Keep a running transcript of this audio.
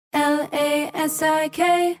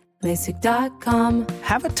L-A-S-I-K, LASIK.com.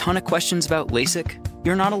 Have a ton of questions about LASIK?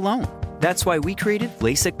 You're not alone. That's why we created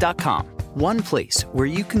LASIK.com. One place where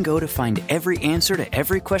you can go to find every answer to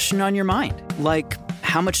every question on your mind. Like,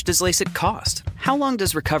 how much does LASIK cost? How long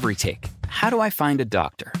does recovery take? How do I find a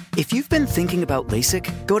doctor? If you've been thinking about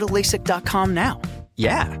LASIK, go to LASIK.com now.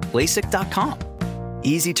 Yeah, LASIK.com.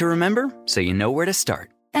 Easy to remember, so you know where to start.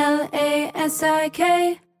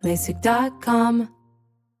 LASIK, LASIK.com.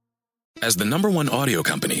 As the #1 audio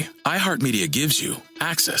company, iHeartMedia gives you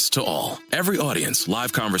access to all. Every audience,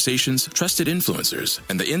 live conversations, trusted influencers,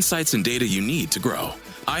 and the insights and data you need to grow.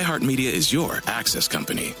 iHeartMedia is your access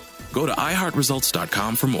company. Go to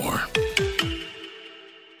iHeartResults.com for more.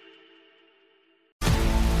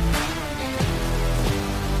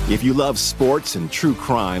 If you love sports and true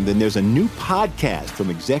crime, then there's a new podcast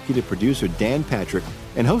from executive producer Dan Patrick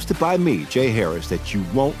and hosted by me, Jay Harris, that you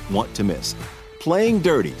won't want to miss. Playing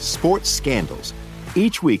Dirty: Sports Scandals.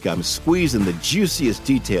 Each week, I'm squeezing the juiciest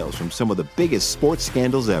details from some of the biggest sports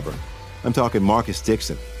scandals ever. I'm talking Marcus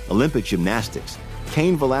Dixon, Olympic gymnastics,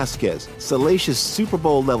 Cain Velasquez, salacious Super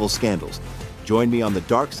Bowl-level scandals. Join me on the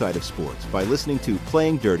dark side of sports by listening to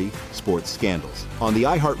Playing Dirty: Sports Scandals on the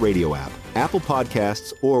iHeartRadio app, Apple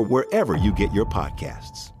Podcasts, or wherever you get your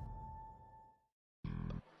podcasts.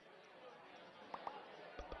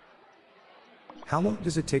 How long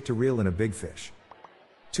does it take to reel in a big fish?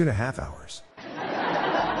 2.5 hours.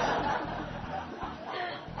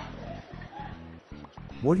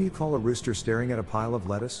 What do you call a rooster staring at a pile of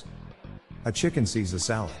lettuce? A chicken sees a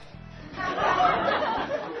salad.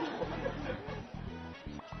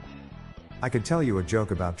 I could tell you a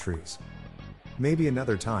joke about trees. Maybe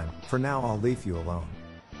another time. For now, I'll leave you alone.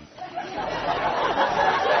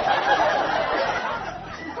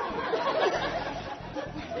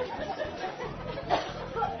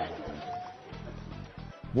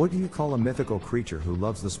 What do you call a mythical creature who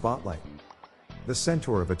loves the spotlight? The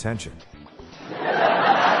centaur of attention.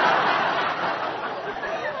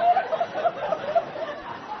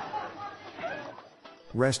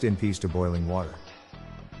 Rest in peace to boiling water.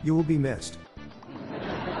 You will be missed.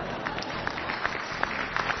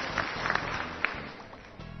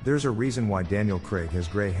 There's a reason why Daniel Craig has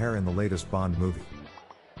gray hair in the latest Bond movie.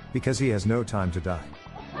 Because he has no time to die.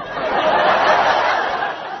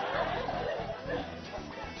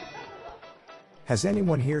 Has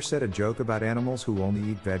anyone here said a joke about animals who only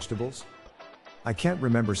eat vegetables? I can't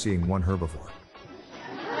remember seeing one herbivore.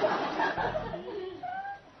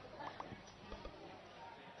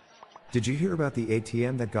 Did you hear about the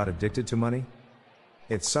ATM that got addicted to money?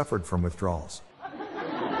 It suffered from withdrawals.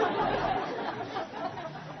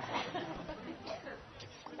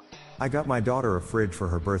 I got my daughter a fridge for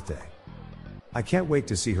her birthday. I can't wait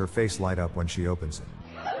to see her face light up when she opens it.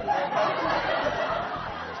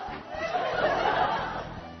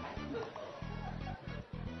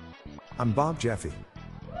 I'm Bob Jeffy.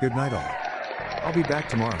 Good night all. I'll be back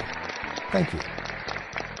tomorrow. Thank you.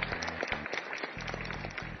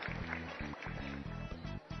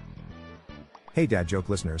 Hey Dad Joke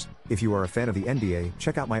listeners, if you are a fan of the NBA,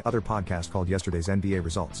 check out my other podcast called Yesterday's NBA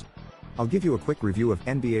Results. I'll give you a quick review of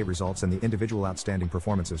NBA results and the individual outstanding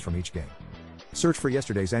performances from each game. Search for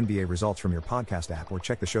Yesterday's NBA Results from your podcast app or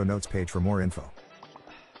check the show notes page for more info.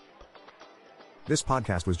 This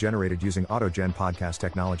podcast was generated using AutoGen podcast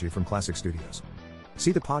technology from Classic Studios.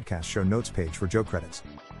 See the podcast show notes page for joke credits.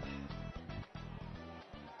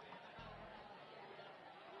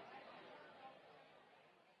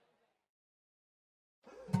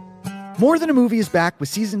 More Than a Movie is back with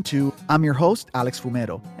Season 2. I'm your host, Alex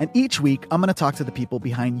Fumero, and each week I'm going to talk to the people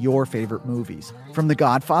behind your favorite movies. From The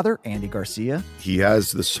Godfather, Andy Garcia. He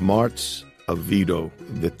has the smarts of Vito,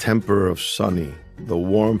 the temper of Sonny, the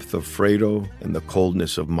warmth of Fredo, and the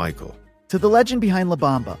coldness of Michael. To the legend behind La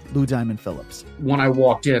Bamba, Lou Diamond Phillips. When I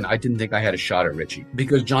walked in, I didn't think I had a shot at Richie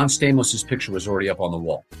because John Stamos' picture was already up on the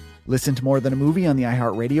wall. Listen to More Than a Movie on the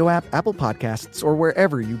iHeartRadio app, Apple Podcasts, or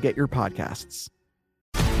wherever you get your podcasts.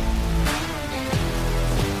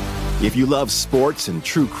 If you love sports and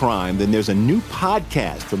true crime, then there's a new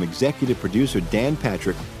podcast from executive producer Dan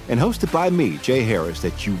Patrick and hosted by me, Jay Harris,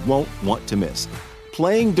 that you won't want to miss.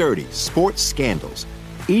 Playing Dirty: Sports Scandals.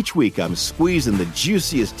 Each week, I'm squeezing the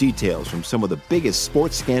juiciest details from some of the biggest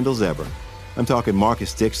sports scandals ever. I'm talking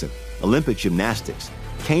Marcus Dixon, Olympic gymnastics,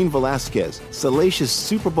 Cain Velasquez, salacious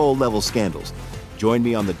Super Bowl-level scandals. Join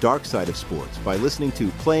me on the dark side of sports by listening to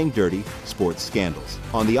Playing Dirty: Sports Scandals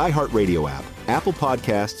on the iHeartRadio app, Apple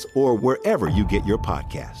Podcasts, or wherever you get your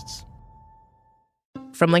podcasts.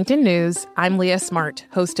 From LinkedIn News, I'm Leah Smart,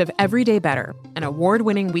 host of Everyday Better, an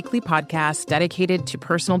award-winning weekly podcast dedicated to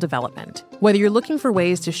personal development. Whether you're looking for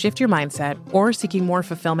ways to shift your mindset or seeking more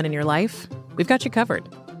fulfillment in your life, we've got you covered.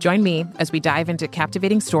 Join me as we dive into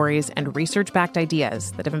captivating stories and research-backed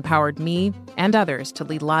ideas that have empowered me and others to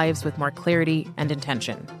lead lives with more clarity and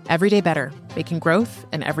intention. Everyday Better, making growth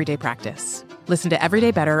an everyday practice. Listen to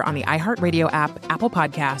Everyday Better on the iHeartRadio app, Apple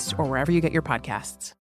Podcasts, or wherever you get your podcasts.